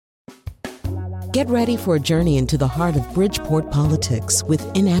Get ready for a journey into the heart of Bridgeport politics with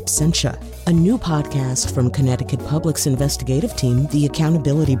In Absentia, a new podcast from Connecticut Public's investigative team, The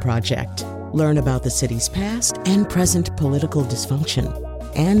Accountability Project. Learn about the city's past and present political dysfunction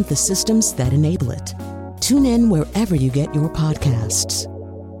and the systems that enable it. Tune in wherever you get your podcasts.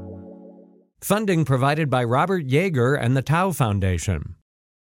 Funding provided by Robert Yeager and the Tau Foundation.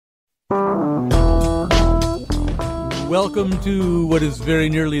 Welcome to what is very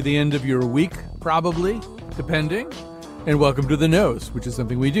nearly the end of your week, probably, depending. And welcome to The Nose, which is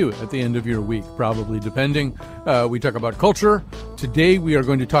something we do at the end of your week, probably depending. We talk about culture. Today we are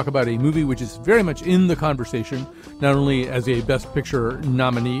going to talk about a movie which is very much in the conversation, not only as a Best Picture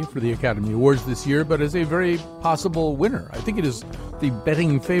nominee for the Academy Awards this year, but as a very possible winner. I think it is the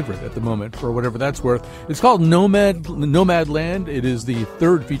betting favorite at the moment, for whatever that's worth. It's called Nomadland. It is the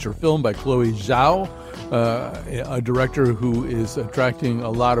third feature film by Chloe Zhao, a director who is attracting a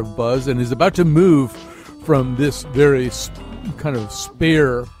lot of buzz and is about to move from this very kind of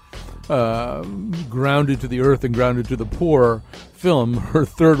spare, grounded to the earth and grounded to the poor film, her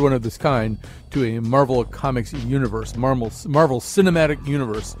third one of this kind, to a Marvel Comics universe, Marvel Cinematic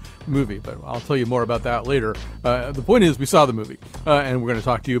Universe movie. But I'll tell you more about that later. The point is, we saw the movie, and we're going to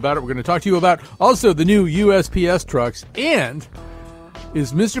talk to you about it. We're going to talk to you about also the new USPS trucks, and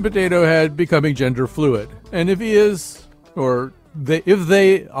is Mr. Potato Head becoming gender fluid? And if he is, or if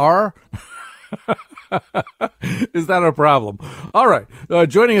they are... Is that a problem? All right.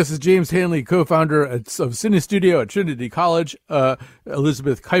 Joining us is James Hanley, co-founder of Cine Studio at Trinity College.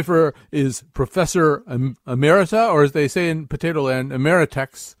 Elizabeth Kiefer is professor emerita, or as they say in Potato Land,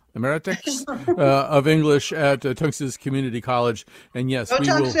 emeritex of English at Tunxis Community College. And yes,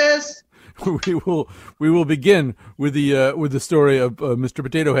 we will begin with the story of Mr.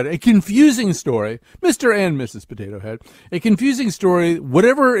 Potato Head, a confusing story, Mr. and Mrs. Potato Head, a confusing story.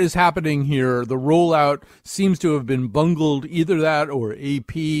 Whatever is happening here, the rollout seems to have been bungled. Either that or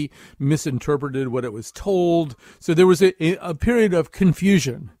AP misinterpreted what it was told. So there was a period of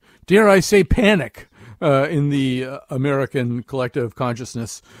confusion, dare I say panic, in the American collective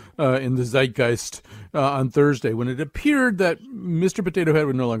consciousness, in the zeitgeist, on Thursday, when it appeared that Mr. Potato Head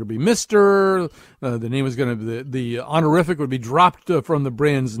would no longer be Mr. The name was going to, the honorific would be dropped from the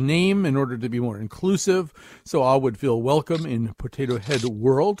brand's name in order to be more inclusive, so all would feel welcome in Potato Head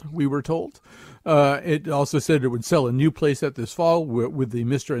world, we were told. It also said it would sell a new playset this fall with the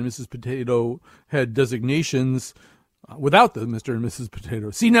Mr. and Mrs. Potato Head designations, without the Mr. and Mrs.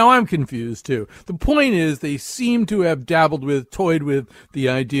 Potato. See, now I'm confused, too. The point is they seem to have toyed with the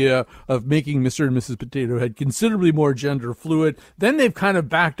idea of making Mr. and Mrs. Potato Head considerably more gender fluid. Then they've kind of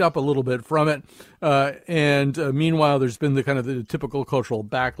backed up a little bit from it. And meanwhile, there's been the typical cultural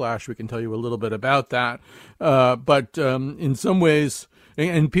backlash. We can tell you a little bit about that. But in some ways,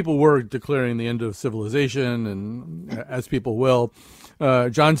 and people were declaring the end of civilization, and as people will.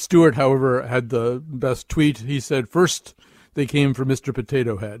 Jon Stewart, however, had the best tweet. He said, "First, they came for Mr.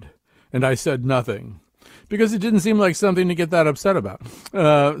 Potato Head, and I said nothing," because it didn't seem like something to get that upset about.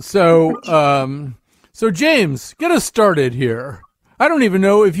 So James, get us started here. I don't even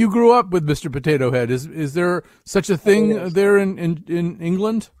know if you grew up with Mr. Potato Head. Is there such a thing there in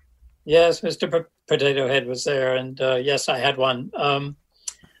England? Yes, Mr. Potato Head was there, and yes, I had one.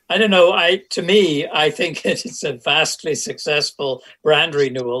 I don't know. To me, I think it's a vastly successful brand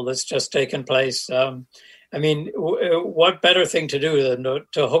renewal that's just taken place. I mean, what better thing to do than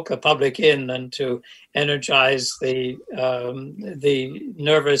to hook the public in and to energize the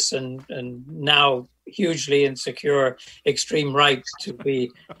nervous and now hugely insecure extreme right to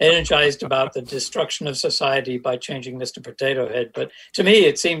be energized about the destruction of society by changing Mr. Potato Head. But to me,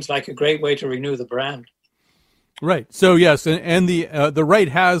 it seems like a great way to renew the brand. Right. So, yes, and the right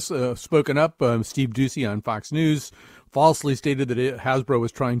has spoken up. Steve Doocy on Fox News falsely stated that Hasbro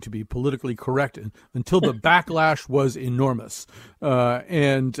was trying to be politically correct until the backlash was enormous.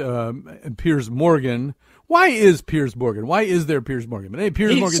 And Piers Morgan, why is Piers Morgan? Why is there Piers Morgan? But hey,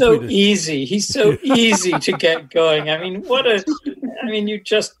 Piers Morgan tweeted. He's so easy to get going. I mean,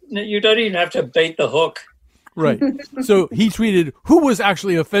 you don't even have to bait the hook. Right. So he tweeted, "Who was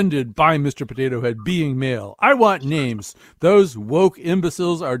actually offended by Mr. Potato Head being male? I want names. Those woke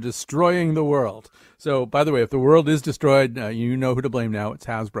imbeciles are destroying the world." So, by the way, if the world is destroyed, you know who to blame now. It's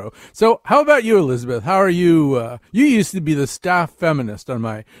Hasbro. So how about you, Elizabeth? How are you? You used to be the staff feminist on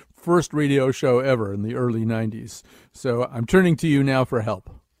my first radio show ever in the early 90s. So I'm turning to you now for help.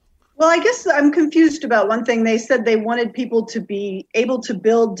 Well, I guess I'm confused about one thing. They said they wanted people to be able to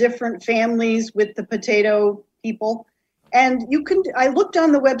build different families with the potato people. And I looked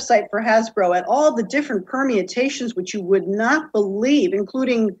on the website for Hasbro at all the different permutations, which you would not believe,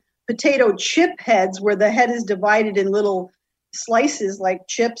 including potato chip heads where the head is divided in little slices like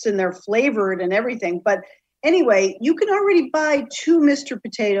chips and they're flavored and everything. But anyway, you can already buy 2 Mr.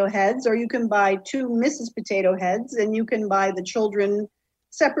 Potato Heads, or you can buy 2 Mrs. Potato Heads, and you can buy the children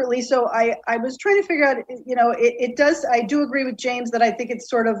separately. So I was trying to figure out, it does, I do agree with James that I think it's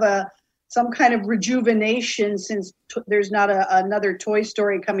sort of some kind of rejuvenation since there's not another Toy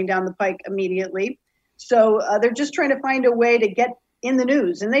Story coming down the pike immediately. So they're just trying to find a way to get in the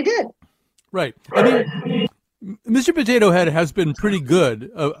news, and they did. Right. I mean, Mr. Potato Head has been pretty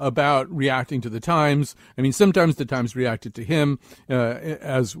good about reacting to the Times. I mean, sometimes the Times reacted to him,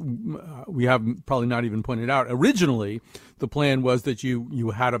 as we have probably not even pointed out. Originally, the plan was that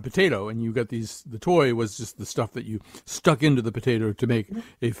you had a potato and you got the toy was just the stuff that you stuck into the potato to make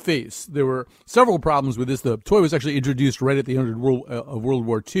a face. There were several problems with this. The toy was actually introduced right at the end of World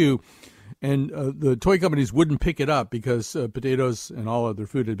War II. And the toy companies wouldn't pick it up because potatoes and all other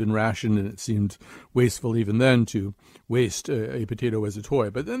food had been rationed, and it seemed wasteful even then to waste a potato as a toy.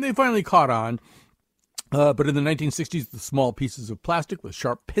 But then they finally caught on. But in the 1960s, the small pieces of plastic with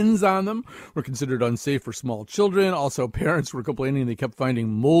sharp pins on them were considered unsafe for small children. Also, parents were complaining they kept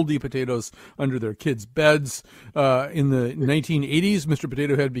finding moldy potatoes under their kids' beds. In the 1980s, Mr.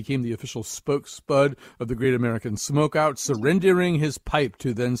 Potato Head became the official spokesbud of the Great American Smokeout, surrendering his pipe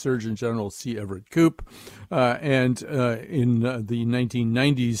to then Surgeon General C. Everett Koop. And in the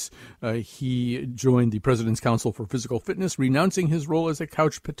 1990s, he joined the President's Council for Physical Fitness, renouncing his role as a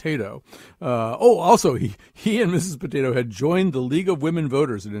couch potato. Also, he and Mrs. Potato Head joined the League of Women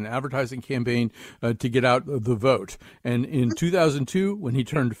Voters in an advertising campaign to get out the vote. And in 2002, when he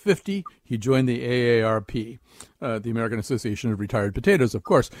turned 50, he joined the AARP, the American Association of Retired Potatoes, of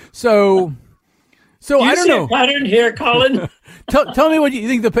course. So I don't know. A pattern here, Colin? Tell me what you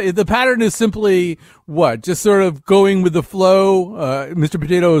think. The pattern is simply what? Just sort of going with the flow. Mr.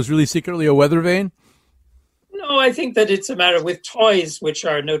 Potato is really secretly a weather vane. No, I think that it's a matter with toys, which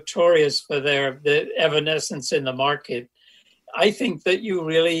are notorious for the evanescence in the market. I think that you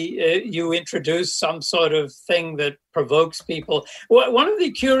really you introduce some sort of thing that provokes people. One of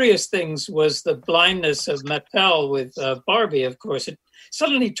the curious things was the blindness of Mattel with Barbie. Of course, it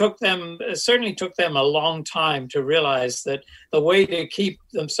certainly took them a long time to realize that the way to keep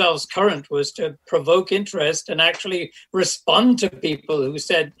themselves current was to provoke interest and actually respond to people who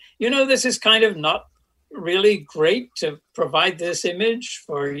said, this is kind of not really great to provide this image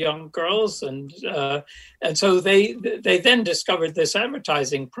for young girls, and so they then discovered this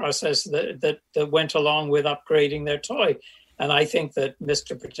advertising process that went along with upgrading their toy. And I think that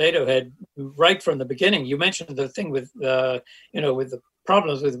Mr. Potato Head, right from the beginning, you mentioned the thing with with the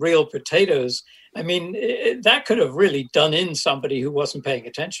problems with real potatoes. I mean, that could have really done in somebody who wasn't paying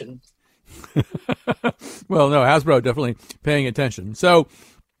attention. Well, no, Hasbro definitely paying attention. So,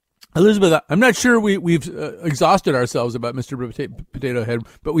 Elizabeth, I'm not sure we've exhausted ourselves about Mr. Potato Head,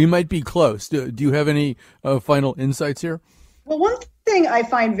 but we might be close. Do you have any final insights here? Well, one thing I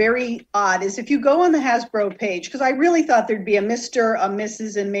find very odd is if you go on the Hasbro page, because I really thought there'd be a Mr., a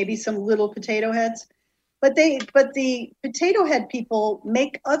Mrs., and maybe some little potato heads. But the potato head people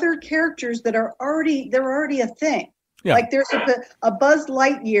make other characters that are already a thing. Yeah. Like there's a Buzz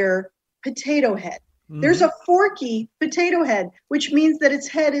Lightyear potato head. There's a Forky potato head, which means that its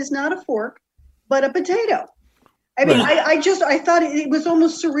head is not a fork, but a potato. I mean, right. I thought it was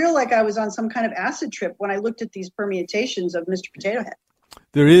almost surreal, like I was on some kind of acid trip when I looked at these permutations of Mr. Potato Head.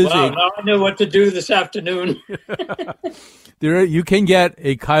 There is now I know what to do this afternoon. You can get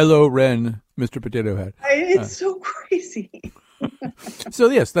a Kylo Ren Mr. Potato Head. It's so crazy. So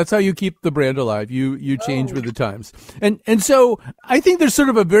yes, that's how you keep the brand alive. You change with the times. And so I think there's sort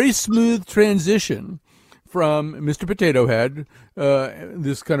of a very smooth transition from Mr. Potato Head,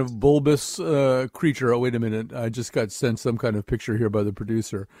 this kind of bulbous creature. Oh, wait a minute. I just got sent some kind of picture here by the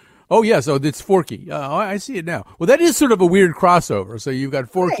producer. Oh, yeah, so it's Forky. Oh, I see it now. Well, that is sort of a weird crossover. So you've got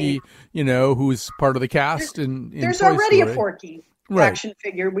Forky, who's part of the cast. There's Toy already Story. A Forky action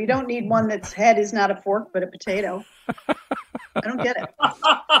figure. We don't need one that's head is not a fork, but a potato. I don't get it.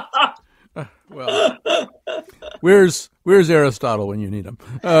 Well, where's Aristotle when you need him?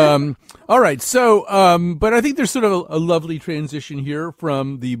 All right. So, but I think there's sort of a lovely transition here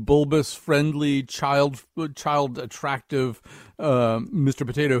from the bulbous, friendly, child attractive Mr.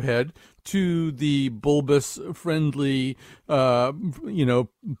 Potato Head to the bulbous, friendly,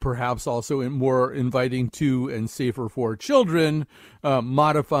 perhaps also more inviting to and safer for children,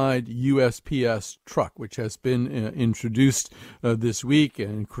 modified USPS truck, which has been introduced this week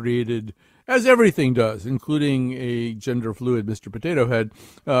and created as everything does, including a gender fluid Mr. Potato Head,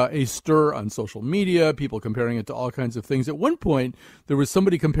 a stir on social media, people comparing it to all kinds of things. At one point, there was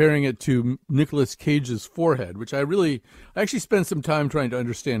somebody comparing it to Nicolas Cage's forehead, which I actually spent some time trying to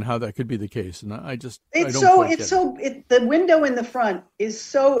understand how that could be the case. And the window in the front is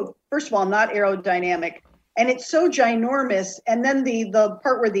so, first of all, not aerodynamic, and it's so ginormous. And then the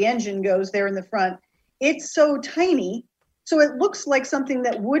part where the engine goes there in the front, it's so tiny. So it looks like something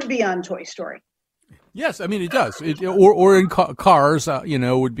that would be on Toy Story. Yes, I mean, it does. Or in cars,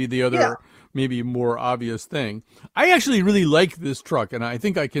 would be the other maybe more obvious thing. I actually really like this truck, and I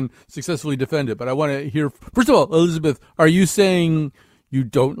think I can successfully defend it. But I want to hear, first of all, Elizabeth, are you saying you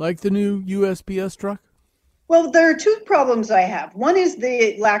don't like the new USPS truck? Well, there are two problems I have. One is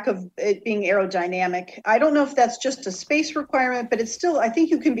the lack of it being aerodynamic. I don't know if that's just a space requirement, but it's still, I think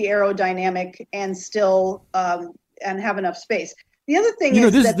you can be aerodynamic and still and have enough space. The other thing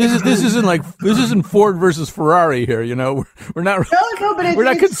this isn't Ford versus Ferrari here. We're not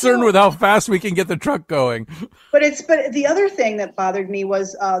concerned with how fast we can get the truck going. But the other thing that bothered me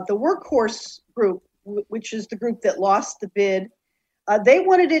was the Workhorse group, which is the group that lost the bid. They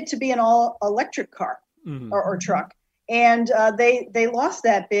wanted it to be an all electric car. Mm-hmm. or truck. And they lost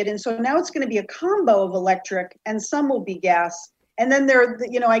that bid. And so now it's going to be a combo of electric and some will be gas. And then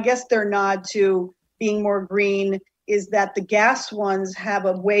I guess their nod to being more green is that the gas ones have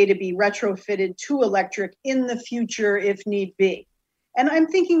a way to be retrofitted to electric in the future if need be. And I'm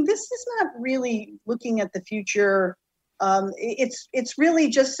thinking this is not really looking at the future. It's really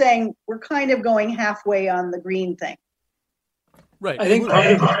just saying we're kind of going halfway on the green thing. Right. I think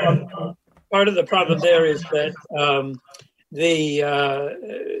part of the problem there is that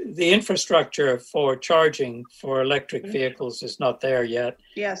the infrastructure for charging for electric vehicles is not there yet.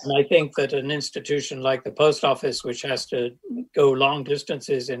 Yes. And I think that an institution like the post office, which has to go long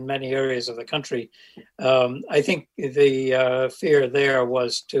distances in many areas of the country, I think the fear there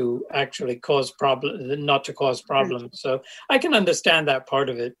was to actually not to cause problems. So I can understand that part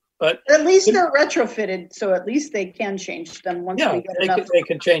of it. But at least they're retrofitted, so at least they can change them once we get enough. They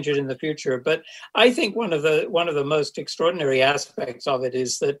can change it in the future. But I think one of the most extraordinary aspects of it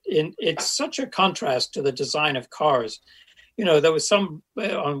is that it's such a contrast to the design of cars. There was some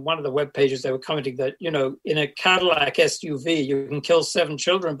on one of the web pages they were commenting that in a Cadillac SUV you can kill 7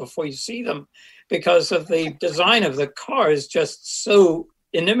 children before you see them because of the design of the car is just so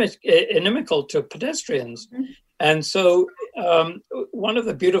inimical to pedestrians. Mm-hmm. And so one of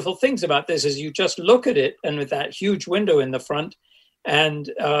the beautiful things about this is you just look at it and with that huge window in the front and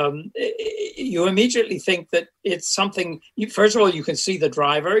you immediately think that it's something, first of all, you can see the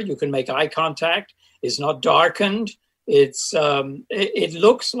driver, you can make eye contact, it's not darkened. It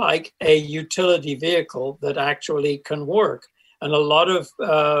looks like a utility vehicle that actually can work. And a lot of,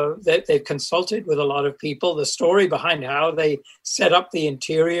 they've consulted with a lot of people. The story behind how they set up the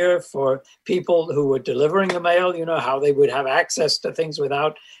interior for people who were delivering the mail, how they would have access to things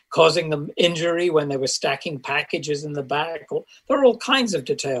without causing them injury when they were stacking packages in the back. There are all kinds of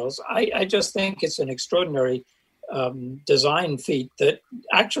details. I just think it's an extraordinary design feat that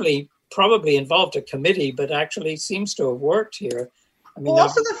actually probably involved a committee, but actually seems to have worked here.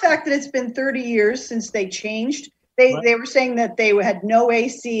 Also the fact that it's been 30 years since they changed. They were saying that they had no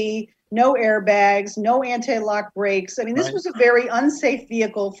AC, no airbags, no anti-lock brakes. This was a very unsafe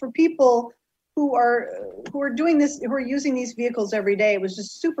vehicle for people who are doing this, who are using these vehicles every day. It was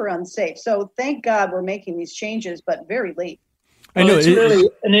just super unsafe. So thank God we're making these changes, but very late. I know it's really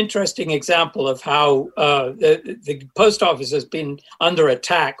an interesting example of how the post office has been under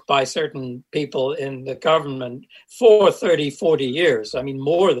attack by certain people in the government for 30, 40 years.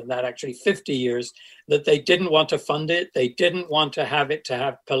 More than that, actually 50 years, that they didn't want to fund it. They didn't want to have it to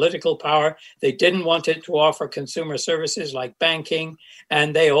have political power. They didn't want it to offer consumer services like banking.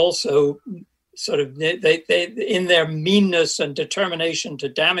 And they also they in their meanness and determination to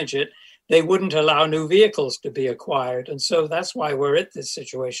damage it, they wouldn't allow new vehicles to be acquired. And so that's why we're at this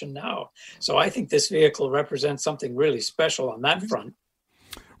situation now. So I think this vehicle represents something really special on that front.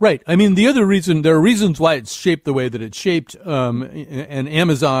 Right. The other reason, there are reasons why it's shaped the way that it's shaped, and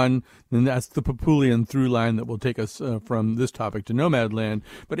Amazon, and that's the Papulian through line that will take us from this topic to Nomadland.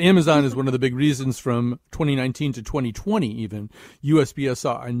 But Amazon is one of the big reasons from 2019 to 2020 even. USPS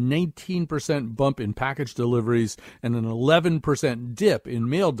saw a 19% bump in package deliveries and an 11% dip in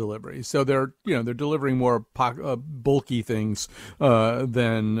mail deliveries. So they're delivering more bulky things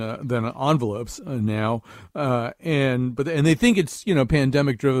than envelopes now. And they think it's,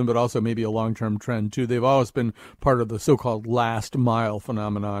 pandemic driven. driven, but also maybe a long-term trend too. They've always been part of the so-called last mile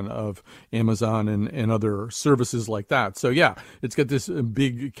phenomenon of Amazon and other services like that. So yeah, it's got this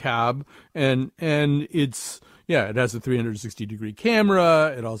big cab, and it's, yeah, it has a 360-degree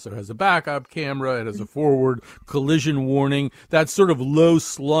camera. It also has a backup camera. It has a forward collision warning. That sort of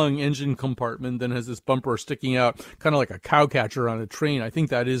low-slung engine compartment then has this bumper sticking out, kind of like a cow catcher on a train. I think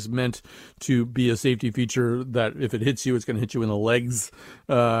that is meant to be a safety feature that if it hits you, it's going to hit you in the legs.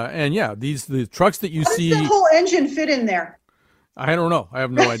 And yeah, the trucks that you see. How does the whole engine fit in there? I don't know. I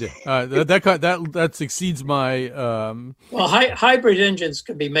have no idea. That exceeds my. Well, hybrid engines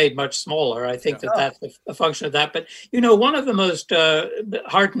can be made much smaller. I think that's a function of that. But one of the most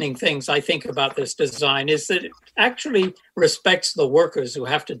heartening things I think about this design is that it actually respects the workers who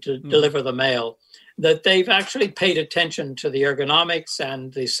have to deliver the mail. That they've actually paid attention to the ergonomics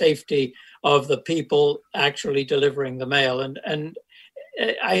and the safety of the people actually delivering the mail, and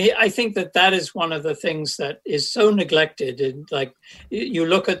I think that is one of the things that is so neglected. And like you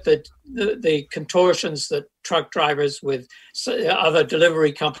look at the contortions that truck drivers with other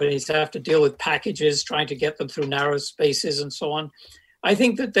delivery companies have to deal with packages, trying to get them through narrow spaces and so on. I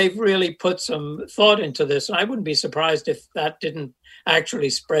think that they've really put some thought into this. And I wouldn't be surprised if that didn't actually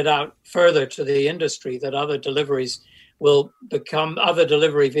spread out further to the industry, that other delivery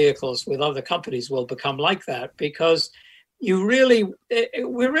vehicles with other companies will become like that, because we're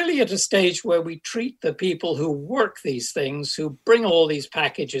really at a stage where we treat the people who work these things, who bring all these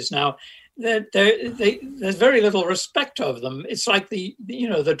packages now, that there's very little respect of them. It's like the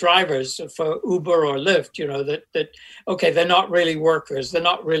drivers for Uber or Lyft, okay, they're not really workers, they're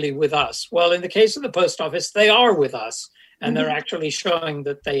not really with us. Well, in the case of the post office, they are with us, and they're actually showing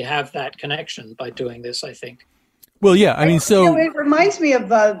that they have that connection by doing this, I think. Well, yeah, I mean, so it reminds me of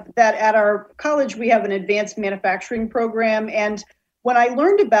that at our college we have an advanced manufacturing program, and when I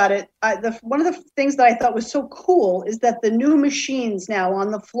learned about it, one of the things that I thought was so cool is that the new machines now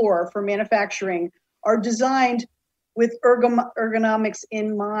on the floor for manufacturing are designed with ergonomics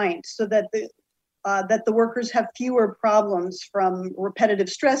in mind, so that the workers have fewer problems from repetitive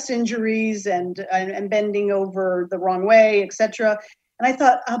stress injuries and bending over the wrong way, etc. And I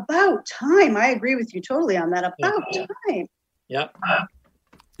thought, about time. I agree with you totally on that. About time. Yeah.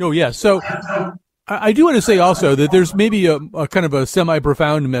 Oh, yeah. So I do want to say also that there's maybe a kind of a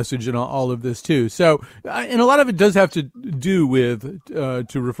semi-profound message in all of this, too. So, and a lot of it does have to do with,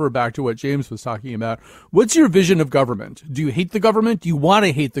 to refer back to what James was talking about, what's your vision of government? Do you hate the government? Do you want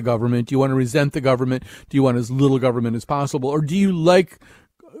to hate the government? Do you want to resent the government? Do you want as little government as possible? Or do you like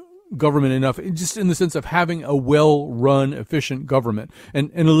government enough, just in the sense of having a well-run, efficient government?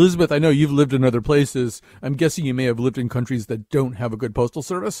 And Elizabeth, I know you've lived in other places. I'm guessing you may have lived in countries that don't have a good postal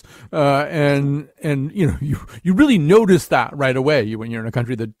service, and you really notice that right away when you're in a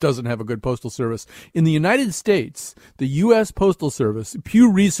country that doesn't have a good postal service. In the United States, the U.S. Postal Service, Pew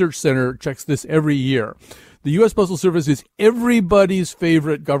Research Center checks this every year. The U.S. Postal Service is everybody's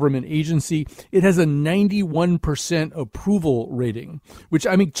favorite government agency. It has a 91% approval rating, which,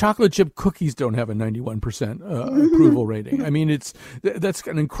 I mean, chocolate chip cookies don't have a 91% approval rating. I mean, that's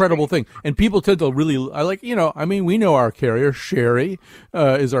an incredible thing. And people tend to really, we know our carrier. Sherry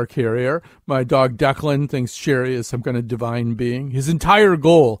is our carrier. My dog Declan thinks Sherry is some kind of divine being. His entire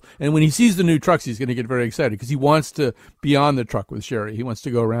goal, and when he sees the new trucks, he's going to get very excited because he wants to be on the truck with Sherry. He wants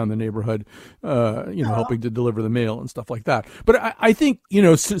to go around the neighborhood, helping to deliver the mail and stuff like that. But I think,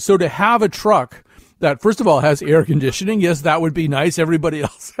 so to have a truck that, first of all, has air conditioning, yes, that would be nice. Everybody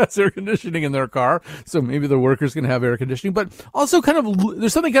else has air conditioning in their car, so maybe the workers can have air conditioning. But also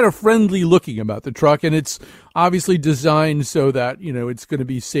there's something kind of friendly looking about the truck, and it's obviously designed so that, it's going to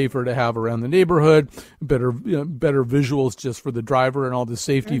be safer to have around the neighborhood, better visuals just for the driver and all the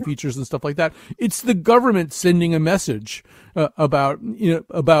safety features and stuff like that. It's the government sending a message about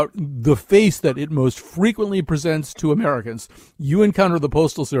the face that it most frequently presents to Americans. You encounter the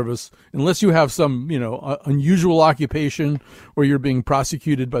Postal Service, unless you have some, unusual occupation or you're being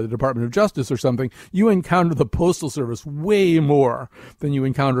prosecuted by the Department of Justice or something, you encounter the Postal Service way more than you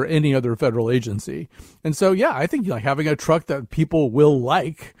encounter any other federal agency. And so, yeah, I think having a truck that people will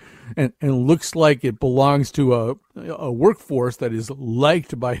like and looks like it belongs to a workforce that is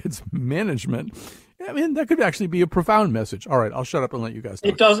liked by its management, I mean, that could actually be a profound message. All right, I'll shut up and let you guys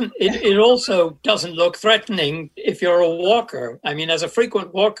talk. It also doesn't look threatening if you're a walker. I mean, as a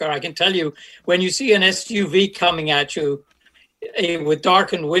frequent walker, I can tell you, when you see an SUV coming at you with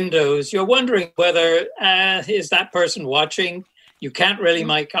darkened windows, you're wondering whether, is that person watching? You can't really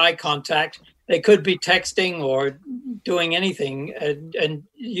make eye contact. They could be texting or doing anything, and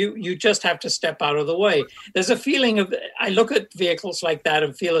you just have to step out of the way. There's a feeling of, I look at vehicles like that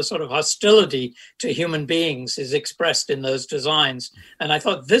and feel a sort of hostility to human beings is expressed in those designs. And I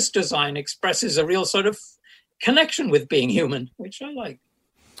thought this design expresses a real sort of connection with being human, which I like.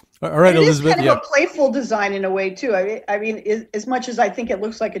 All right, it Elizabeth. It is kind of a playful design in a way, too. I mean, as much as I think it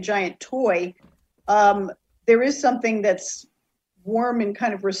looks like a giant toy, there is something that's warm and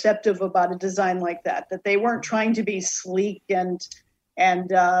kind of receptive about a design like that they weren't trying to be sleek and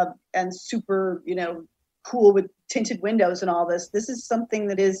super, cool with tinted windows and all this. This is something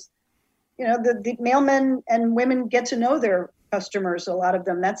that is, the mailmen and women get to know their customers, a lot of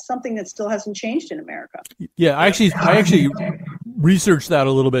them. That's something that still hasn't changed in America. Yeah, I actually researched that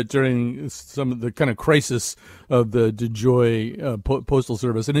a little bit during some of the kind of crisis of the DeJoy Postal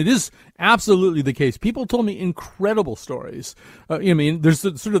Service, and it is absolutely the case. People told me incredible stories. I mean, there's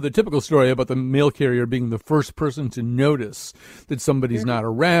sort of the typical story about the mail carrier being the first person to notice that somebody's not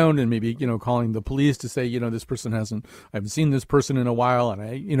around, and maybe calling the police to say this person I haven't seen this person in a while,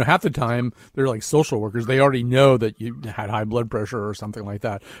 and half the time they're like social workers. They already know that you had high blood pressure or something like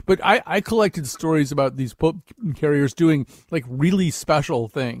that. But I collected stories about these carriers doing like really special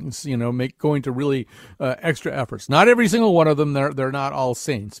things, going to really extra efforts. Not every single one of them, they're not all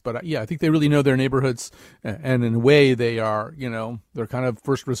saints, but I think they really know their neighborhoods, and in a way they are, they're kind of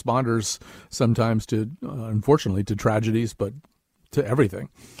first responders sometimes to, unfortunately, to tragedies, but to everything.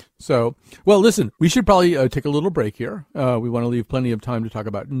 So, well, listen, we should probably take a little break here. We want to leave plenty of time to talk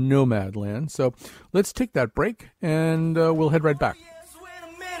about Nomadland. So let's take that break, and we'll head right back.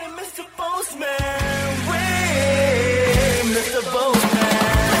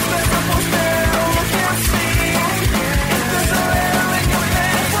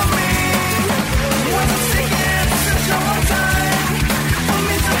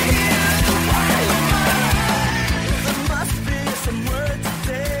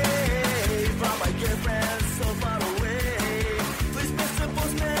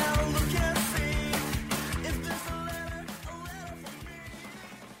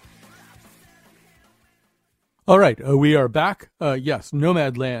 All right, we are back. Yes,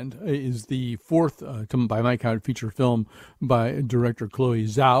 Nomadland is the fourth, by my count, feature film by director Chloe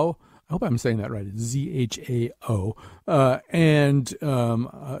Zhao. I hope I'm saying that right. It's Zhao. And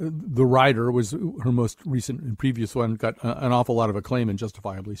The Rider was her most recent and previous one, got an awful lot of acclaim, and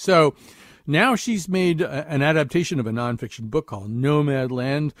justifiably so. Now she's made an adaptation of a nonfiction book called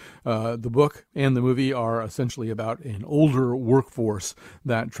Nomadland. The book and the movie are essentially about an older workforce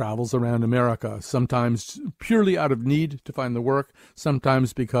that travels around America, sometimes purely out of need to find the work,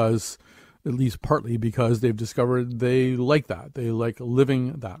 sometimes because, at least partly because they've discovered they like that. They like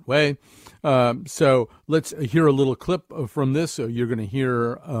living that way. So let's hear a little clip from this. So you're going to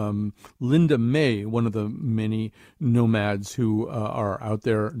hear Linda May, one of the many nomads who are out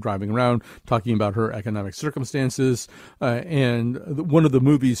there driving around, talking about her economic circumstances. And one of the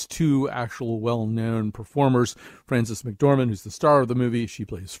movie's two actual well-known performers, Frances McDormand, who's the star of the movie. She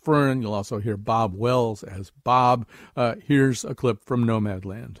plays Fern. You'll also hear Bob Wells as Bob. Here's a clip from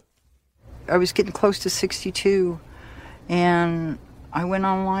Nomadland. I was getting close to 62, and I went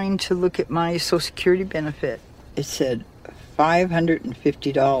online to look at my Social Security benefit. It said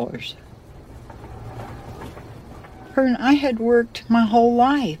 $550. I had worked my whole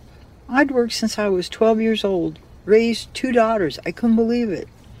life. I'd worked since I was 12 years old, raised 2 daughters. I couldn't believe it.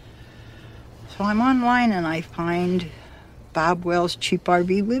 So I'm online and I find Bob Wells' Cheap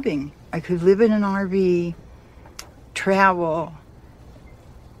RV Living. I could live in an RV, travel,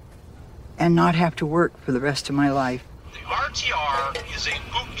 and not have to work for the rest of my life. The RTR is a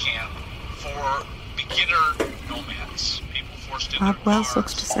boot camp for beginner nomads. People forced into Bob Wells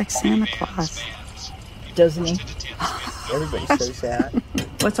looks just like Santa Claus. Doesn't he? Everybody says that.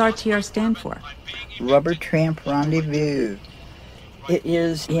 What's RTR stand for? Rubber Tramp Rendezvous. It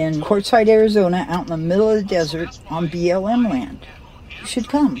is in Quartzsite, Arizona, out in the middle of the desert on BLM land. You should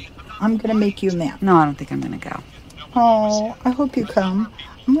come. I'm going to make you a map. No, I don't think I'm going to go. Oh, I hope you come.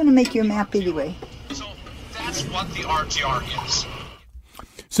 I'm going to make you a map anyway. So that's what the RTR is.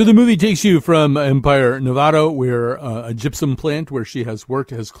 So the movie takes you from Empire, Nevada, where a gypsum plant where she has worked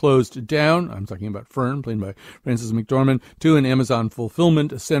has closed down. I'm talking about Fern, played by Frances McDormand, to an Amazon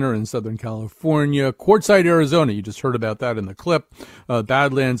fulfillment center in Southern California. Quartzsite, Arizona, you just heard about that in the clip.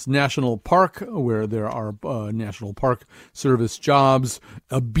 Badlands National Park, where there are National Park Service jobs.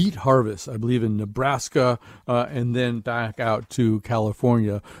 A beet harvest, I believe, in Nebraska, and then back out to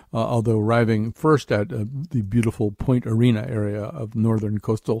California, although arriving first at the beautiful Point Arena area of northern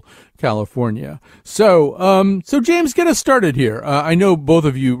coastal coastal California. So, James, get us started here. I know both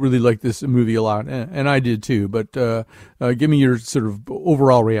of you really like this movie a lot, and I did too, but give me your sort of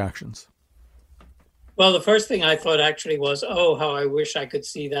overall reactions. Well, the first thing I thought actually was, oh, how I wish I could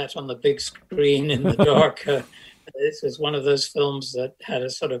see that on the big screen in the dark. This was one of those films that had a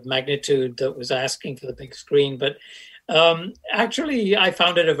sort of magnitude that was asking for the big screen. But actually, I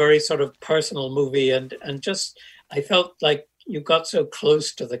found it a very sort of personal movie, and just I felt like you got so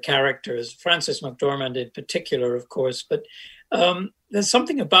close to the characters, Frances McDormand in particular, of course. But there's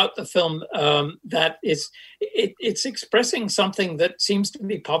something about the film that it's expressing something that seems to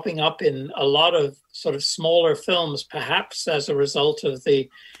be popping up in a lot of sort of smaller films, perhaps as a result of the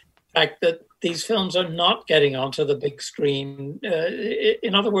fact that these films are not getting onto the big screen.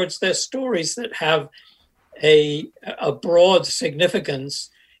 In other words, they're stories that have a broad significance,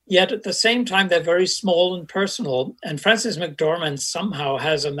 yet at the same time, they're very small and personal. And Frances McDormand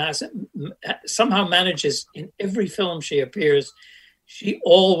somehow manages in every film she appears. She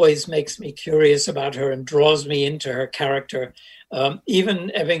always makes me curious about her and draws me into her character.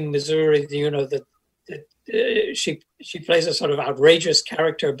 Even Ebbing, Missouri, that she plays a sort of outrageous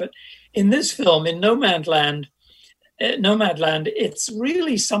character. But in this film, in Nomadland, it's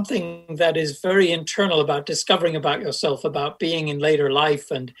really something that is very internal about discovering about yourself, about being in later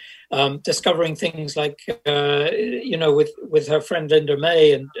life, and discovering things like, with her friend Linda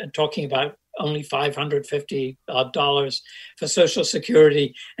May and talking about only $550 for Social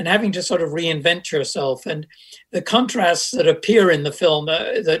Security and having to sort of reinvent yourself. And the contrasts that appear in the film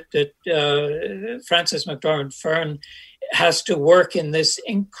that Frances McDormand Fern has to work in this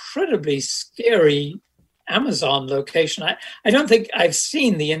incredibly scary Amazon location. I don't think I've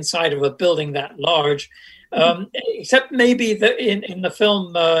seen the inside of a building that large, except maybe in the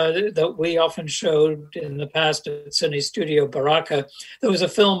film that we often showed in the past at Cine Studio Baraka. There was a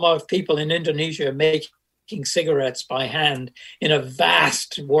film of people in Indonesia making cigarettes by hand in a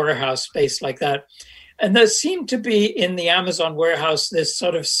vast warehouse space like that. And there seemed to be in the Amazon warehouse this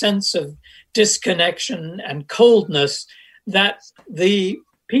sort of sense of disconnection and coldness that the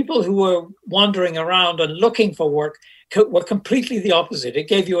people who were wandering around and looking for work were completely the opposite. It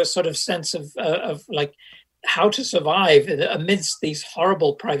gave you a sort of sense of like how to survive amidst these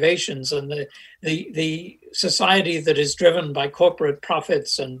horrible privations and the society that is driven by corporate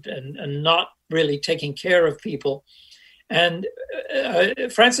profits and not really taking care of people. And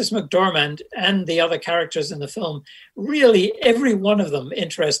Frances McDormand and the other characters in the film, really every one of them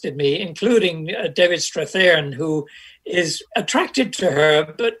interested me, including David Strathairn, who is attracted to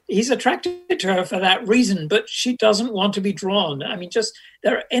her, but he's attracted to her for that reason, but she doesn't want to be drawn. I mean, just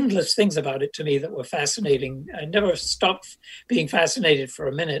there are endless things about it to me that were fascinating. I never stopped being fascinated for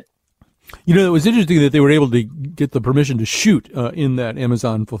a minute. You know, it was interesting that they were able to get the permission to shoot in that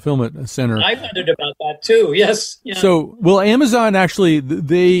Amazon fulfillment center. I wondered about that too. Yes. Yeah. So, well, Amazon actually,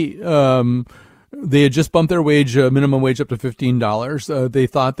 they had just bumped their minimum wage up to $15. They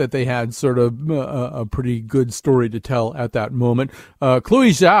thought that they had sort of a pretty good story to tell at that moment.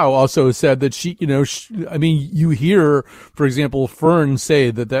 Chloe Zhao also said that you hear, for example, Fern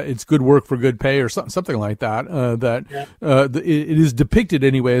say that it's good work for good pay or something like that. It is depicted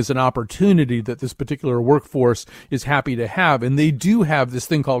anyway as an opportunity that this particular workforce is happy to have. And they do have this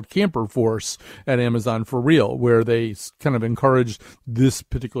thing called Camper Force at Amazon for real, where they kind of encourage this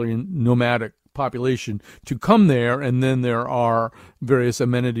particularly nomadic population to come there, and then there are various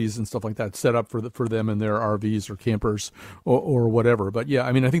amenities and stuff like that set up for them in their RVs or campers or whatever. But yeah,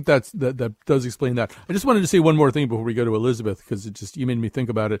 I mean, I think that does explain that. I just wanted to say one more thing before we go to Elizabeth, because you made me think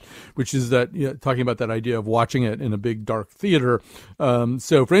about it, which is that talking about that idea of watching it in a big dark theater.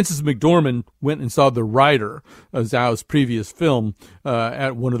 So Frances McDormand went and saw The Rider, Zhao's previous film,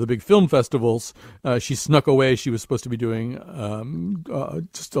 at one of the big film festivals. She snuck away. She was supposed to be doing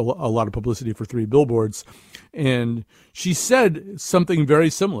just a lot of publicity for 3 billboards. And she said something very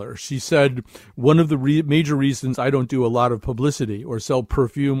similar. She said, one of the major reasons I don't do a lot of publicity or sell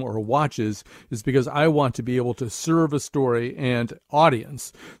perfume or watches is because I want to be able to serve a story and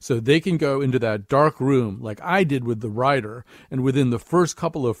audience so they can go into that dark room like I did with The Rider, and within the first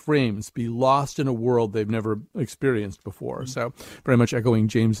couple of frames be lost in a world they've never experienced before. So very much echoing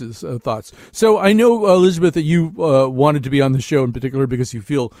James's thoughts. So I know, Elizabeth, that you wanted to be on the show in particular because you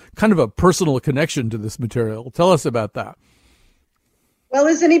feel kind of a personal connection to this material. Tell us about that. Well,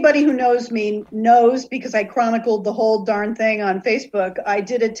 as anybody who knows me knows, because I chronicled the whole darn thing on Facebook, I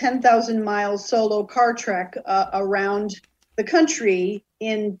did a 10,000-mile solo car trek around the country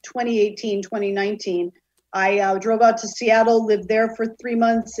in 2018, 2019, I drove out to Seattle, lived there for 3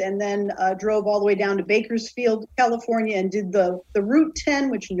 months, and then drove all the way down to Bakersfield, California, and did the Route 10,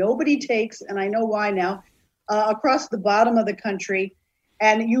 which nobody takes, and I know why now, across the bottom of the country.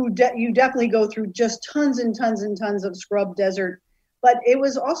 And you definitely go through just tons and tons and tons of scrub desert. But it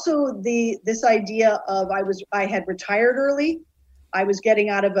was also this idea of I had retired early. I was getting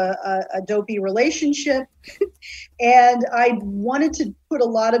out of a dopey relationship, and I wanted to put a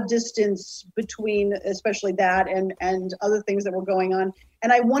lot of distance between, especially that and other things that were going on.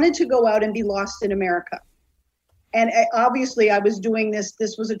 And I wanted to go out and be lost in America. And obviously, I was doing this.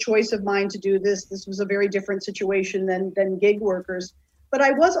 This was a choice of mine to do this. This was a very different situation than gig workers. But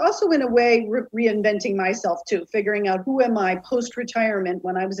I was also, in a way, reinventing myself, too, figuring out who am I post-retirement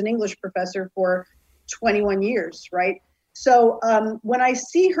when I was an English professor for 21 years, right? So when I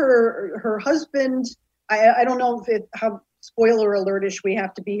see her husband, I don't know how spoiler alertish we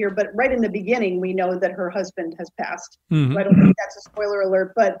have to be here, but right in the beginning, we know that her husband has passed. Mm-hmm. So I don't think that's a spoiler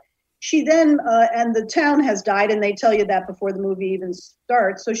alert. But she then, and the town has died, and they tell you that before the movie even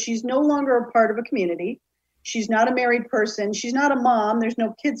starts. So she's no longer a part of a community. She's not a married person. She's not a mom. There's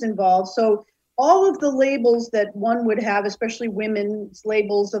no kids involved. So all of the labels that one would have, especially women's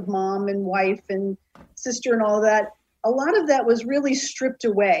labels of mom and wife and sister and all that, a lot of that was really stripped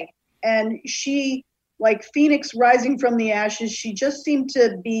away. And she, like Phoenix rising from the ashes, she just seemed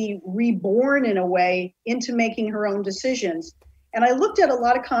to be reborn in a way into making her own decisions. And I looked at a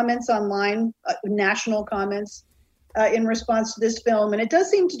lot of comments online, national comments, in response to this film. And it does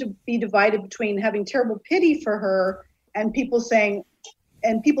seem to be divided between having terrible pity for her and people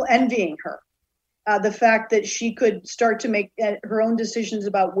envying her. The fact that she could start to make her own decisions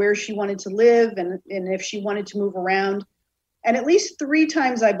about where she wanted to live and if she wanted to move around. And at least 3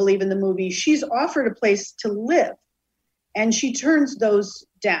 times, I believe, in the movie, she's offered a place to live, and she turns those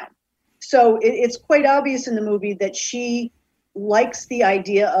down. So it's quite obvious in the movie that she likes the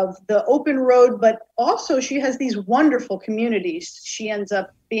idea of the open road, but also she has these wonderful communities she ends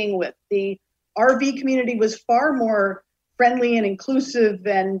up being with. The RV community was far more friendly and inclusive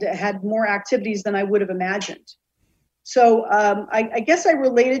and had more activities than I would have imagined. So I guess I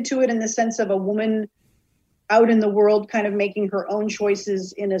related to it in the sense of a woman out in the world kind of making her own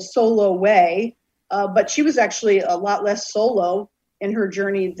choices in a solo way. But she was actually a lot less solo in her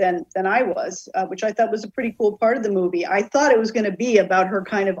journey than I was, which I thought was a pretty cool part of the movie. I thought it was going to be about her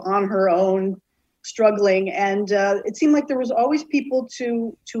kind of on her own, struggling. And it seemed like there was always people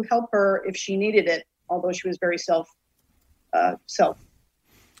to help her if she needed it, although she was very self. So,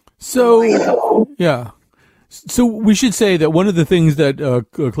 yeah. So we should say that one of the things that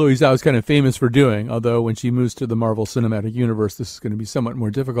Chloe Zhao is kind of famous for doing, although when she moves to the Marvel Cinematic Universe, this is going to be somewhat more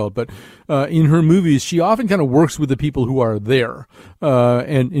difficult, but in her movies, she often kind of works with the people who are there,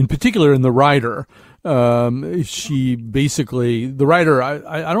 and in particular in The Rider. She basically, The Rider,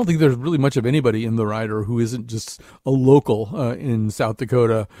 I don't think there's really much of anybody in The Rider who isn't just a local in South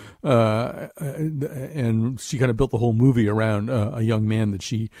Dakota, and she kind of built the whole movie around a young man that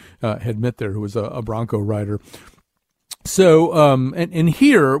she had met there who was a Bronco rider. So, and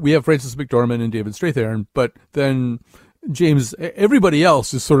here we have Frances McDormand and David Strathairn, but then James, everybody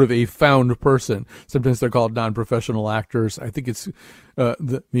else is sort of a found person. Sometimes they're called non-professional actors. I think it's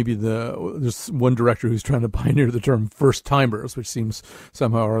there's one director who's trying to pioneer the term first timers, which seems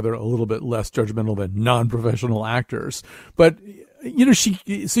somehow or other a little bit less judgmental than non-professional actors. But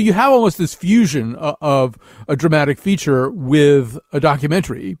so you have almost this fusion of a dramatic feature with a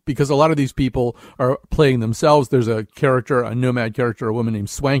documentary, because a lot of these people are playing themselves. There's a character, a nomad character, a woman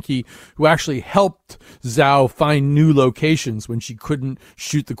named Swanky, who actually helped Zhao find new locations when she couldn't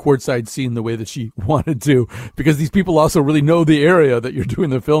shoot the courtside scene the way that she wanted to, because these people also really know the area that you're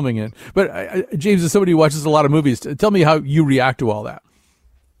doing the filming in. But James, as somebody who watches a lot of movies, tell me how you react to all that.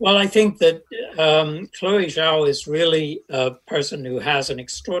 Well, I think that Chloe Zhao is really a person who has an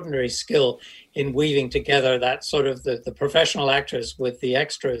extraordinary skill in weaving together that sort of the professional actors with the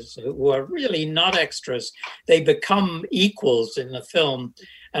extras who are really not extras. They become equals in the film.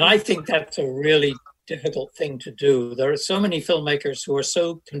 And I think that's a really difficult thing to do. There are so many filmmakers who are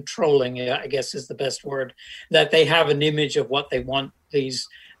so controlling, I guess is the best word, that they have an image of what they want these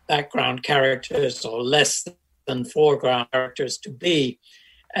background characters or less than foreground characters to be.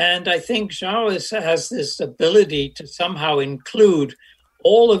 And I think Zhao has this ability to somehow include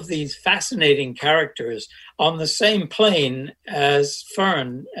all of these fascinating characters on the same plane as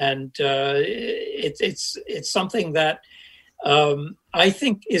Fern. And it's something that I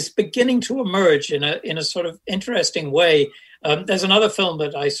think is beginning to emerge in a sort of interesting way. There's another film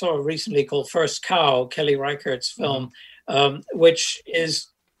that I saw recently called First Cow, Kelly Reichardt's film, which is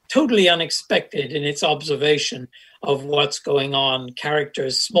totally unexpected in its observation of what's going on.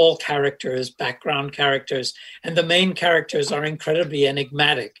 Characters, small characters, background characters, and the main characters are incredibly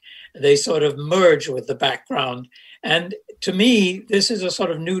enigmatic. They sort of merge with the background. And to me, this is a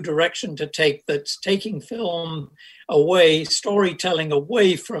sort of new direction to take, that's taking film away, storytelling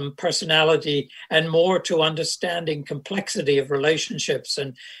away from personality and more to understanding complexity of relationships.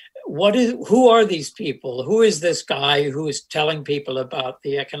 And who are these people? Who is this guy who is telling people about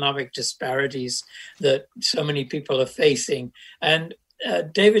the economic disparities that so many people are facing? And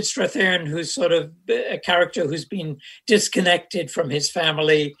David Strathairn, who's sort of a character who's been disconnected from his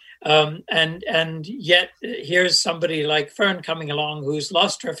family, and yet here's somebody like Fern coming along who's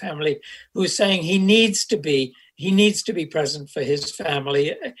lost her family, who's saying he needs to be present for his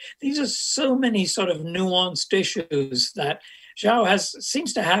family. These are so many sort of nuanced issues that Zhao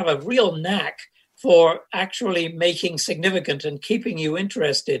seems to have a real knack for actually making significant and keeping you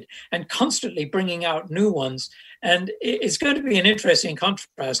interested and constantly bringing out new ones. And it's going to be an interesting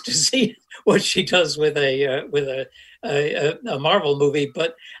contrast to see what she does with a Marvel movie.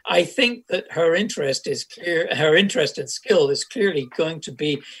 But I think that her interest is clear. Her interest and skill is clearly going to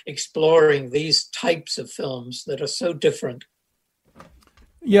be exploring these types of films that are so different.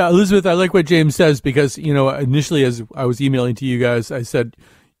 Yeah, Elizabeth, I like what James says because, initially as I was emailing to you guys, I said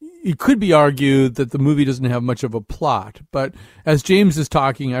it could be argued that the movie doesn't have much of a plot. But as James is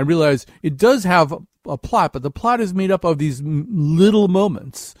talking, I realize it does have a plot, but the plot is made up of these little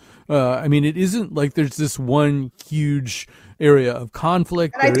moments. It isn't like there's this one huge area of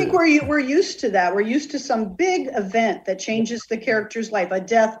conflict. And I think we're used to that. We're used to some big event that changes the character's life, a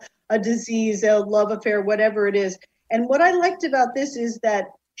death, a disease, a love affair, whatever it is. And what I liked about this is that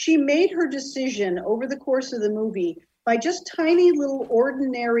she made her decision over the course of the movie by just tiny little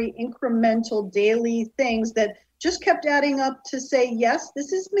ordinary incremental daily things that just kept adding up to say, yes,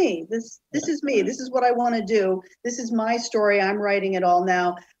 this is me. This is me. This is what I want to do. This is my story. I'm writing it all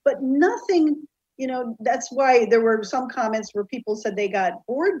now. But nothing, that's why there were some comments where people said they got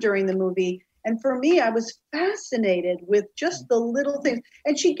bored during the movie. And for me, I was fascinated with just the little things.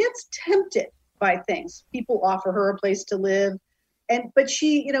 And she gets tempted by things. People offer her a place to live. But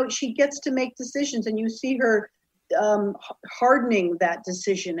she gets to make decisions, and you see her hardening that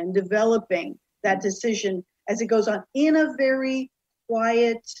decision and developing that decision as it goes on in a very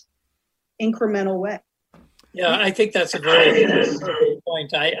quiet, incremental way. Yeah, I think that's a very good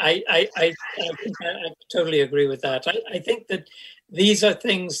point. I totally agree with that. I think that these are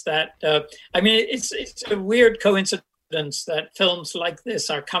things that, it's a weird coincidence that films like this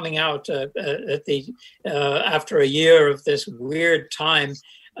are coming out after a year of this weird time.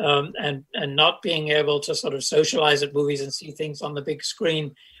 And not being able to sort of socialize at movies and see things on the big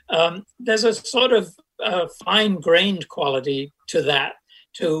screen. There's a sort of fine-grained quality to that,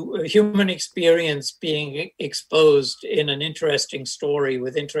 to human experience being exposed in an interesting story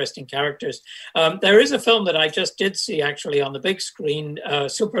with interesting characters. There is a film that I just did see actually on the big screen,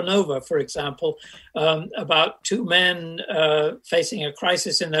 Supernova, for example, about two men facing a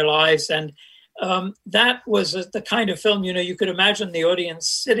crisis in their lives. And that was the kind of film, you could imagine the audience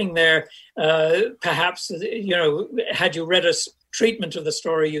sitting there, perhaps, had you read a treatment of the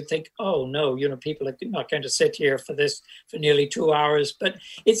story, you'd think, oh no, people are not going to sit here for this for nearly 2 hours. But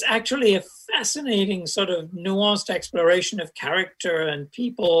it's actually a fascinating sort of nuanced exploration of character and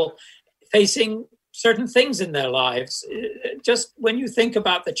people facing certain things in their lives. Just when you think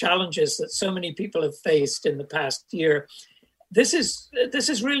about the challenges that so many people have faced in the past year, this is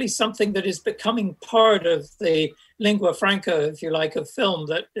really something that is becoming part of the lingua franca, if you like, of film.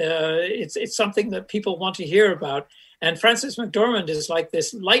 That it's something that people want to hear about. And Frances McDormand is like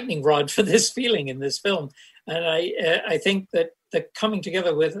this lightning rod for this feeling in this film. And I think that the coming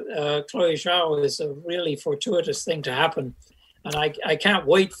together with Chloe Zhao is a really fortuitous thing to happen. And I can't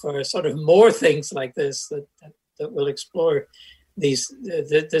wait for sort of more things like this that will explore this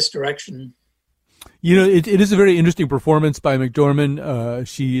direction. It is a very interesting performance by McDormand.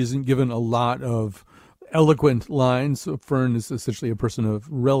 She isn't given a lot of eloquent lines. Fern is essentially a person of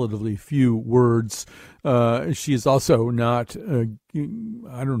relatively few words. She is also not,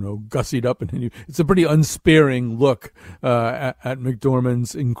 gussied up in any. It's a pretty unsparing look at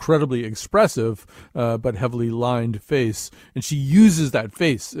McDormand's incredibly expressive but heavily lined face, and she uses that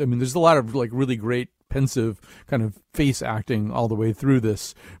face. There's a lot of really great pensive kind of face acting all the way through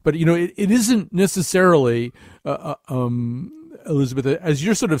this, but it isn't necessarily Elizabeth, as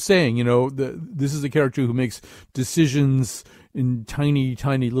you're sort of saying, this is a character who makes decisions in tiny,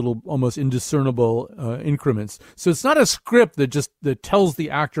 tiny little, almost indiscernible increments. So it's not a script that tells the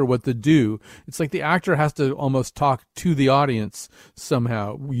actor what to do. It's like the actor has to almost talk to the audience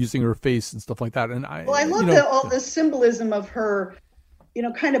somehow using her face and stuff like that. And I love all the symbolism of her,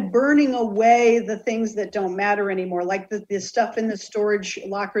 kind of burning away the things that don't matter anymore, like the stuff in the storage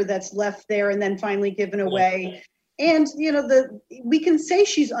locker that's left there and then finally given away. And, we can say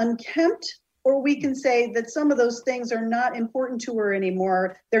she's unkempt, or we can say that some of those things are not important to her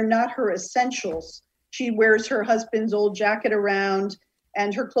anymore. They're not her essentials. She wears her husband's old jacket around,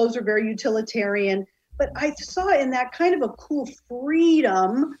 and her clothes are very utilitarian. But I saw in that kind of a cool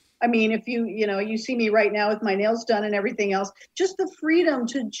freedom. I mean, if you see me right now with my nails done and everything else, just the freedom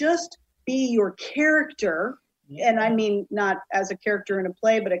to just be your character. And I mean, not as a character in a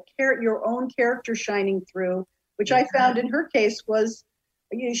play, but your own character shining through, which I found in her case was,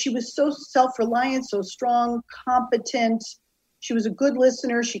 she was so self-reliant, so strong, competent. She was a good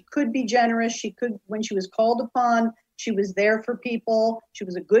listener. She could be generous. She could, when she was called upon, she was there for people. She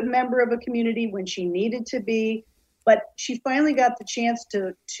was a good member of a community when she needed to be. But she finally got the chance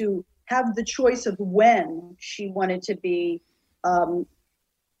to have the choice of when she wanted to be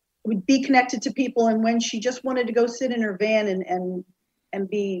connected to people, and when she just wanted to go sit in her van and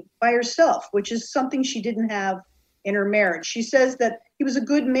be by herself, which is something she didn't have in her marriage. She says that he was a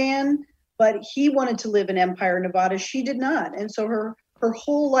good man, but he wanted to live in Empire, Nevada. She did not. And so her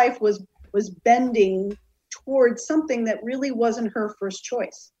whole life was bending towards something that really wasn't her first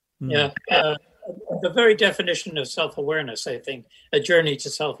choice. Yeah. The very definition of self-awareness, I think, a journey to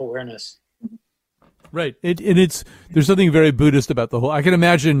self-awareness. Right. There's something very Buddhist about the whole. I can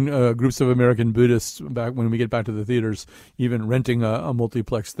imagine groups of American Buddhists back when we get back to the theaters, even renting a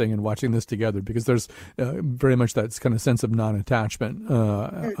multiplex thing and watching this together, because there's very much that kind of sense of non-attachment,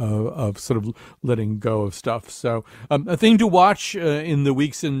 of sort of letting go of stuff. So a thing to watch in the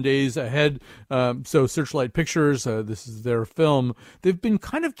weeks and days ahead. So Searchlight Pictures, this is their film. They've been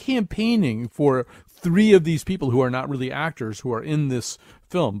kind of campaigning for 3 of these people who are not really actors who are in this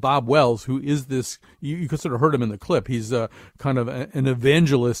film. Bob Wells, who is this, you could sort of heard him in the clip. He's kind of an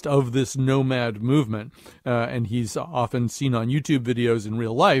evangelist of this nomad movement, and he's often seen on YouTube videos in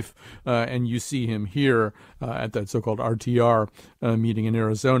real life, and you see him here at that so-called RTR meeting in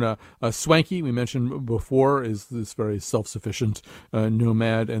Arizona. Swanky, we mentioned before, is this very self-sufficient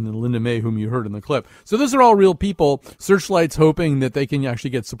nomad, and then Linda May, whom you heard in the clip. So those are all real people. Searchlight's hoping that they can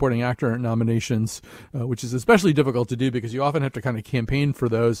actually get supporting actor nominations, which is especially difficult to do because you often have to kind of campaign for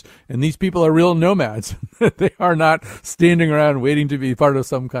those, and these people are real nomads. They are not standing around waiting to be part of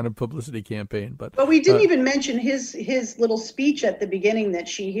some kind of publicity campaign. But we didn't even mention his little speech at the beginning that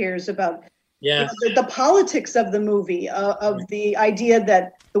she hears about the politics of the movie, of the idea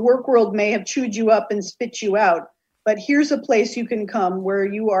that the work world may have chewed you up and spit you out, but here's a place you can come where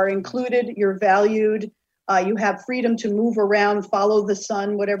you are included, you're valued, you have freedom to move around, follow the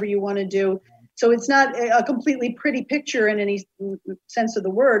sun, whatever you want to do. So it's not a completely pretty picture in any sense of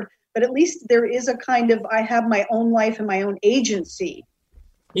the word, but at least there is a kind of, I have my own life and my own agency.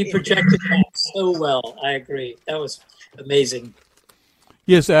 He projected that so well. I agree. That was amazing.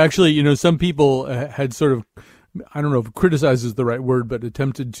 Yes, actually, some people had sort of, I don't know if criticize is the right word, but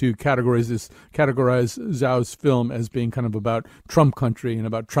attempted to categorize Zhao's film as being kind of about Trump country and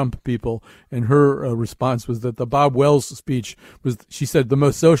about Trump people. And her response was that the Bob Wells speech was, she said, the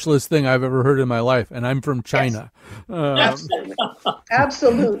most socialist thing I've ever heard in my life. And I'm from China. Yes.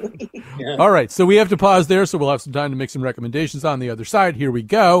 Absolutely. Yeah. All right. So we have to pause there. So we'll have some time to make some recommendations on the other side. Here we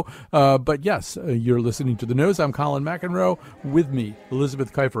go. But yes, you're listening to The Nose. I'm Colin McEnroe. With me,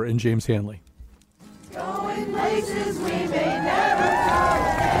 Elizabeth Kiefer and James Hanley. Going places we may never go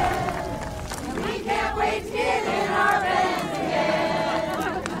again. We can't wait to get in our vans again.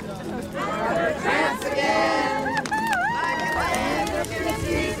 Another chance again. And it's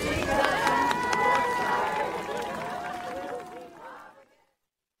easy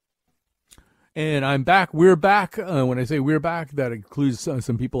And I'm back. We're back. When I say we're back, that includes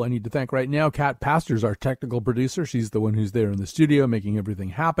some people I need to thank right now. Kat Pastor's our technical producer. She's the one who's there in the studio making everything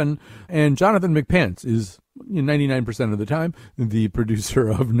happen. And Jonathan McPants is 99% of the time the producer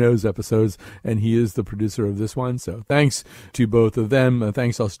of Nose episodes, and he is the producer of this one. So thanks to both of them.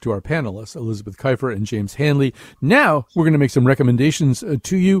 Thanks also to our panelists, Elizabeth Kiefer and James Hanley. Now we're going to make some recommendations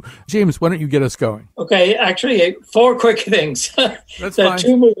to you. James, why don't you get us going? Okay, actually, 4 quick things. That's There fine. are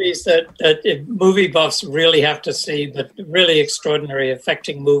 2 movies that movie buffs really have to see, but really extraordinary,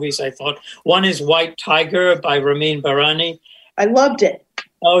 affecting movies, I thought. One is White Tiger by Ramin Barani. I loved it.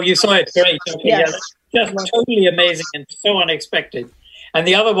 Oh, you saw it. Great. Okay, Yes. yeah. just totally amazing and so unexpected. And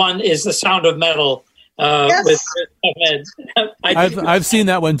the other one is The Sound of Metal. With Ahmed. I've seen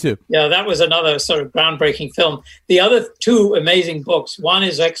that one too. Yeah, that was another sort of groundbreaking film. The other two amazing books, one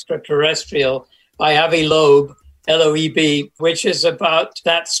is Extraterrestrial by Avi Loeb, Loeb, which is about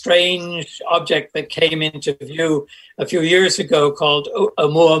that strange object that came into view a few years ago called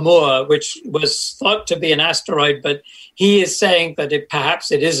Oumuamua, which was thought to be an asteroid, but he is saying that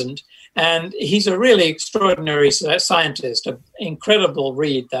perhaps it isn't. And he's a really extraordinary scientist, an incredible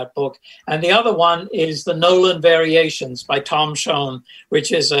read, that book. And the other one is The Nolan Variations by Tom Schoen,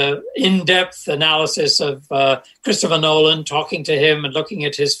 which is an in-depth analysis of Christopher Nolan, talking to him and looking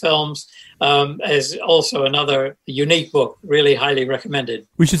at his films, as also another unique book, really highly recommended.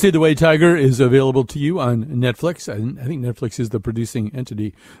 We should say The White Tiger is available to you on Netflix. I think Netflix is the producing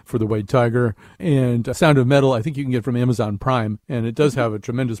entity for The White Tiger. And Sound of Metal, I think you can get from Amazon Prime. And it does have a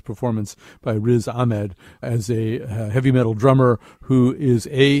tremendous performance by Riz Ahmed as a heavy metal drummer who is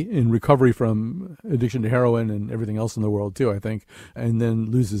in recovery from addiction to heroin and everything else in the world too, I think, and then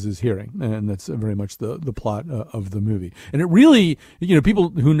loses his hearing. And that's very much the plot of the movie. And it really, people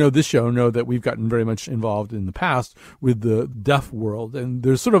who know this show know that we've gotten very much involved in the past with the deaf world. And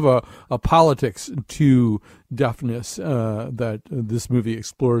there's sort of a politics to deafness that this movie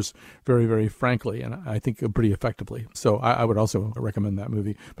explores very, very frankly, and I think pretty effectively. So I would also recommend that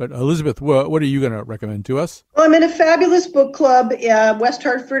movie. But Elizabeth, what are you going to recommend to us? Well, I'm in a fabulous book club, West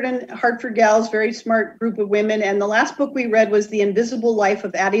Hartford and Hartford Gals, very smart group of women. And the last book we read was The Invisible Life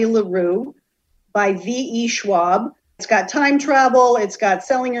of Addie LaRue by V.E. Schwab. It's got time travel. It's got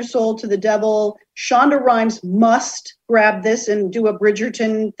selling your soul to the devil. Shonda Rhimes must grab this and do a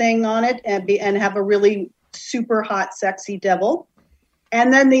Bridgerton thing on it and have a really super hot, sexy devil.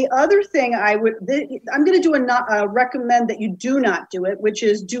 And then the other thing I'm going to recommend that you do not do it, which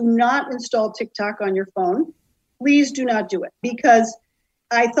is do not install TikTok on your phone. Please do not do it, because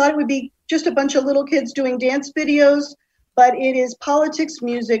I thought it would be just a bunch of little kids doing dance videos, but it is politics,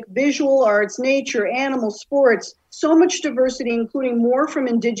 music, visual arts, nature, animals, sports, so much diversity, including more from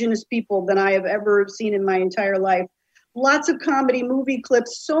indigenous people than I have ever seen in my entire life. Lots of comedy, movie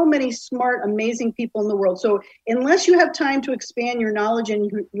clips, so many smart, amazing people in the world. So unless you have time to expand your knowledge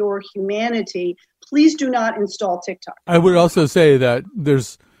and your humanity, please do not install TikTok. I would also say that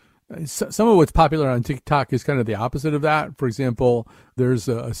there's some of what's popular on TikTok is kind of the opposite of that. For example, there's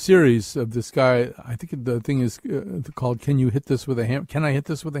a series of this guy. I think the thing is called "Can you hit this with a hammer?" Can I hit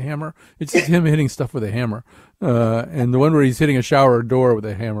this with a hammer? It's just him hitting stuff with a hammer. And the one where he's hitting a shower door with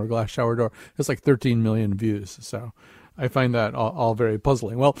a hammer, glass shower door, has like 13 million views. So I find that all very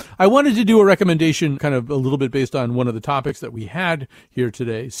puzzling. Well, I wanted to do a recommendation kind of a little bit based on one of the topics that we had here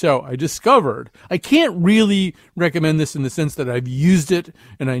today. So I discovered I can't really recommend this in the sense that I've used it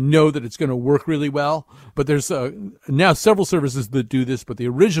and I know that it's going to work really well. But there's now several services that do this, but the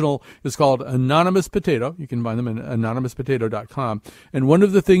original is called Anonymous Potato. You can find them at anonymouspotato.com. And one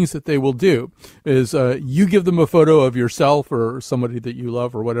of the things that they will do is you give them a photo of yourself or somebody that you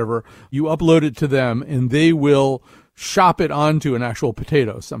love or whatever. You upload it to them and they will shop it onto an actual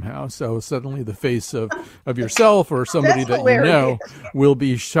potato somehow. So suddenly the face of yourself or somebody that you know will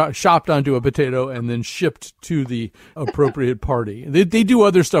be shopped onto a potato and then shipped to the appropriate party. They do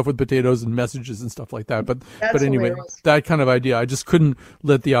other stuff with potatoes and messages and stuff like that. But anyway, hilarious. That kind of idea, I just couldn't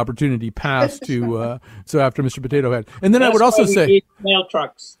let the opportunity pass to so after Mr. Potato Head. And then I would also say mail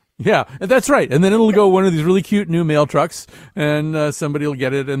trucks. Yeah, that's right. And then it'll go one of these really cute new mail trucks, and somebody will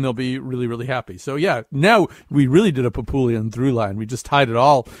get it, and they'll be really, really happy. So, yeah, now we really did a Papulian through line. We just tied it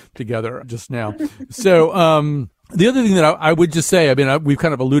all together just now. So, the other thing that I would just say, I mean, we've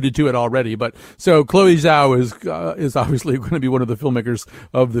kind of alluded to it already, but so Chloe Zhao is obviously going to be one of the filmmakers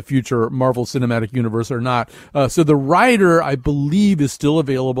of the future Marvel Cinematic Universe or not. So The Rider, I believe, is still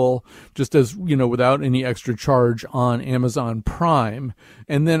available just as, without any extra charge on Amazon Prime.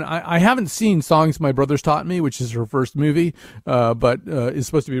 And then I haven't seen Songs My Brothers Taught Me, which is her first movie, but is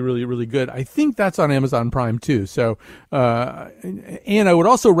supposed to be really, really good. I think that's on Amazon Prime too. So, and I would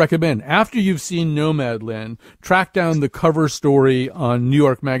also recommend, after you've seen Nomadland, track down the cover story on New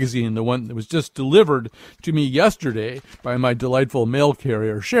York Magazine, the one that was just delivered to me yesterday by my delightful mail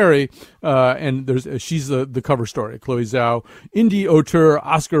carrier, Sherry. And she's the cover story. Chloe Zhao, indie auteur,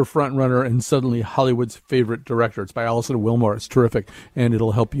 Oscar frontrunner, and suddenly Hollywood's favorite director. It's by Alison Wilmore. It's terrific, and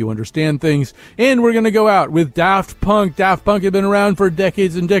it'll help you understand things. And we're going to go out with Daft Punk. Daft Punk have been around for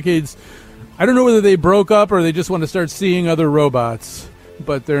decades and decades. I don't know whether they broke up or they just want to start seeing other robots,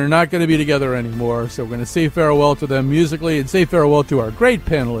 but they're not going to be together anymore. So we're going to say farewell to them musically and say farewell to our great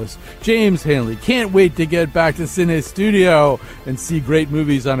panelists, James Hanley. Can't wait to get back to Cine Studio and see great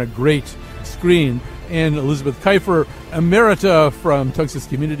movies on a great screen. and Elizabeth Kiefer, Emerita from Texas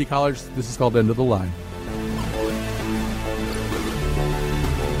Community College. This is called End of the Line.